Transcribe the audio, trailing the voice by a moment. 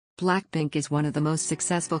Blackpink is one of the most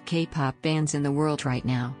successful K-pop bands in the world right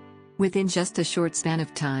now. Within just a short span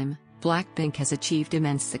of time, Blackpink has achieved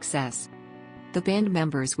immense success. The band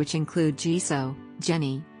members, which include Jisoo,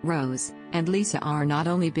 Jennie, Rose, and Lisa, are not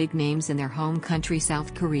only big names in their home country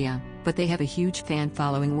South Korea, but they have a huge fan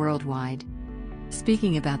following worldwide.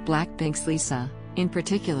 Speaking about Blackpink's Lisa, in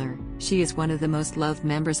particular, she is one of the most loved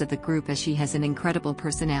members of the group as she has an incredible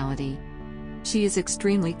personality. She is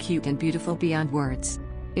extremely cute and beautiful beyond words.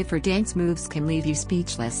 If her dance moves can leave you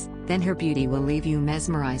speechless, then her beauty will leave you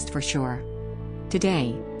mesmerized for sure.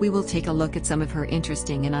 Today, we will take a look at some of her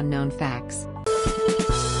interesting and unknown facts.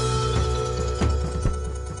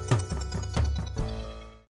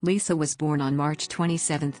 Lisa was born on March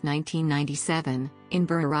 27, 1997, in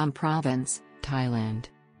Buriram Province, Thailand.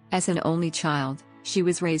 As an only child, she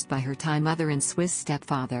was raised by her Thai mother and Swiss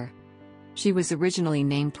stepfather. She was originally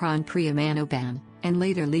named Lalisa Manoban, and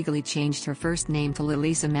later legally changed her first name to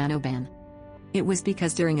Lalisa Manoban. It was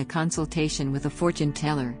because during a consultation with a fortune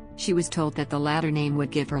teller, she was told that the latter name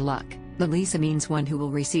would give her luck. Lalisa means one who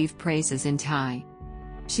will receive praises in Thai.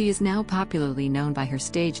 She is now popularly known by her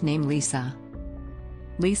stage name Lisa.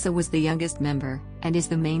 Lisa was the youngest member, and is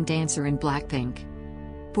the main dancer in Blackpink.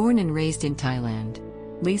 Born and raised in Thailand,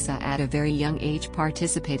 Lisa at a very young age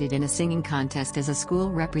participated in a singing contest as a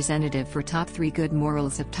school representative for Top 3 Good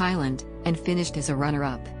Morals of Thailand, and finished as a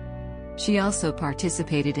runner-up. She also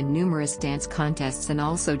participated in numerous dance contests and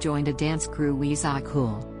also joined a dance crew Weeza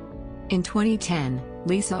Cool. In 2010,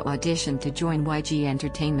 Lisa auditioned to join YG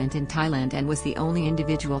Entertainment in Thailand and was the only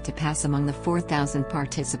individual to pass among the 4,000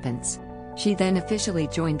 participants. She then officially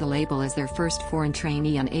joined the label as their first foreign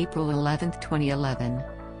trainee on April 11, 2011.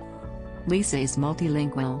 Lisa is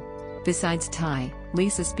multilingual. Besides Thai,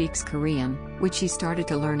 Lisa speaks Korean, which she started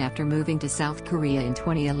to learn after moving to South Korea in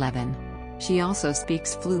 2011. She also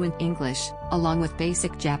speaks fluent English, along with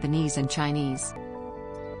basic Japanese and Chinese.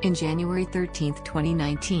 In January 13,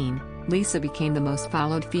 2019, Lisa became the most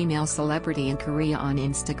followed female celebrity in Korea on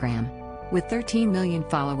Instagram, with 13 million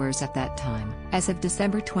followers at that time. As of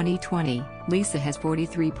December 2020, Lisa has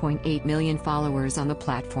 43.8 million followers on the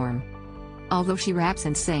platform. Although she raps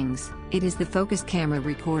and sings, it is the focused camera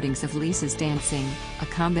recordings of Lisa's dancing, a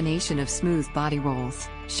combination of smooth body rolls,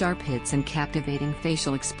 sharp hits and captivating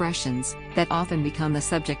facial expressions, that often become the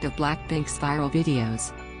subject of Blackpink's viral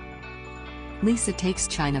videos. Lisa takes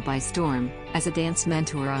China by storm, as a dance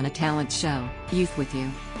mentor on a talent show, Youth With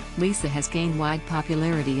You. Lisa has gained wide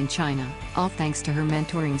popularity in China, all thanks to her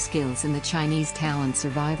mentoring skills in the Chinese talent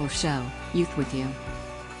survival show, Youth With You.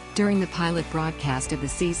 During the pilot broadcast of the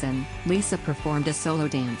season, Lisa performed a solo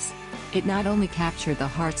dance. It not only captured the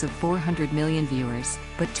hearts of 400 million viewers,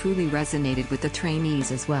 but truly resonated with the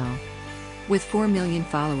trainees as well. With 4 million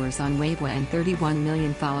followers on Weibo and 31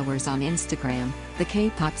 million followers on Instagram, the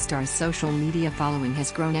K-pop star's social media following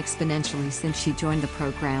has grown exponentially since she joined the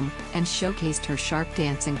program, and showcased her sharp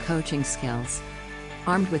dance and coaching skills.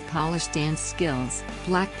 Armed with polished dance skills,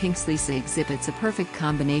 Blackpink's Lisa exhibits a perfect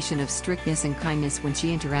combination of strictness and kindness when she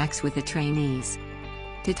interacts with the trainees.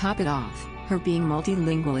 To top it off, her being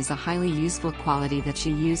multilingual is a highly useful quality that she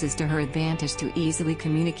uses to her advantage to easily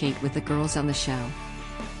communicate with the girls on the show.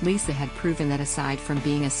 Lisa had proven that aside from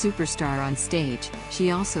being a superstar on stage, she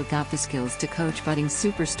also got the skills to coach budding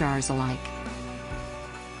superstars alike.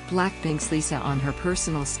 Blackpink's Lisa on her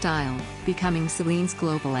personal style, becoming Celine's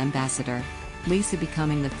global ambassador. Lisa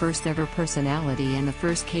becoming the first ever personality and the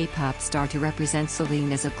first K-pop star to represent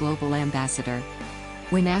Celine as a global ambassador.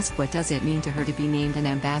 When asked what does it mean to her to be named an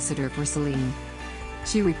ambassador for Celine,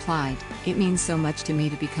 she replied, "It means so much to me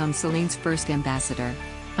to become Celine's first ambassador.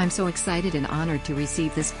 I'm so excited and honored to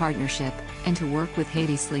receive this partnership, and to work with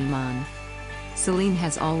Hedy Slimane. Celine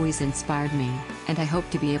has always inspired me, and I hope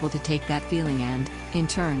to be able to take that feeling and, in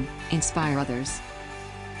turn, inspire others."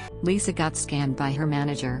 Lisa got scammed by her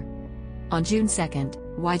manager. On June 2,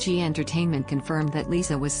 YG Entertainment confirmed that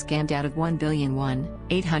Lisa was scammed out of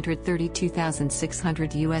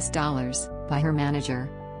 $1,832,600 by her manager.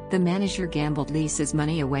 The manager gambled Lisa's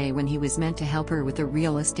money away when he was meant to help her with a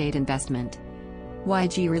real estate investment.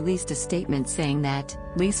 YG released a statement saying that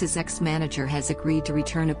Lisa's ex-manager has agreed to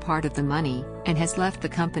return a part of the money, and has left the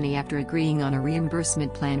company after agreeing on a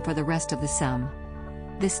reimbursement plan for the rest of the sum.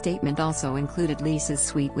 This statement also included Lisa's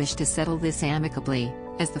sweet wish to settle this amicably,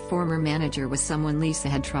 as the former manager was someone Lisa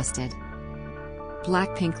had trusted.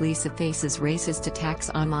 Blackpink Lisa faces racist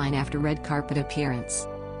attacks online after red carpet appearance.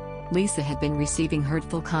 Lisa had been receiving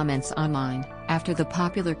hurtful comments online, after the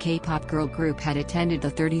popular K-pop girl group had attended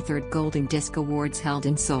the 33rd Golden Disc Awards held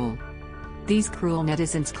in Seoul. These cruel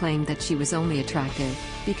netizens claimed that she was only attractive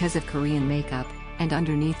because of Korean makeup, and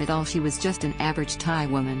underneath it all she was just an average Thai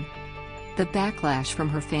woman. The backlash from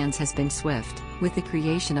her fans has been swift, with the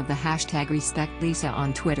creation of the hashtag #RespectLisa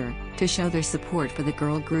on Twitter, to show their support for the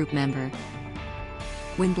girl group member.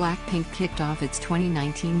 When Blackpink kicked off its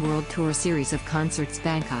 2019 World Tour series of concerts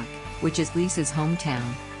Bangkok, which is Lisa's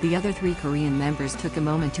hometown, the other 3 Korean members took a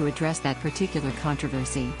moment to address that particular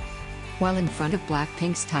controversy. While in front of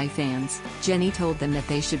Blackpink's Thai fans, Jennie told them that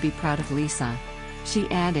they should be proud of Lisa. She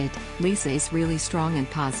added, "Lisa is really strong and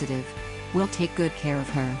positive. We'll take good care of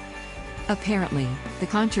her." Apparently, the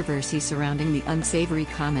controversy surrounding the unsavory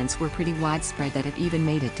comments were pretty widespread that it even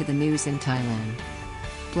made it to the news in Thailand.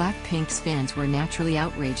 Blackpink's fans were naturally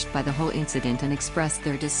outraged by the whole incident and expressed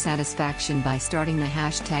their dissatisfaction by starting the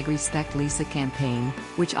hashtag #RespectLisa campaign,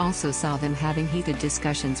 which also saw them having heated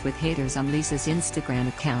discussions with haters on Lisa's Instagram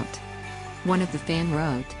account. One of the fans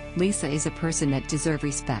wrote, "Lisa is a person that deserves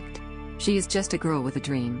respect. She is just a girl with a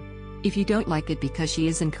dream. If you don't like it because she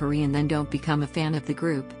isn't Korean, then don't become a fan of the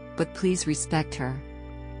group, but please respect her.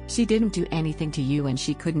 She didn't do anything to you and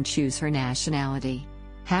she couldn't choose her nationality.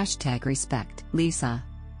 #RespectLisa."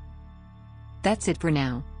 That's it for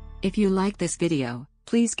now. If you like this video,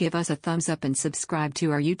 please give us a thumbs up and subscribe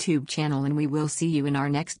to our YouTube channel, and we will see you in our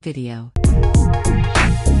next video.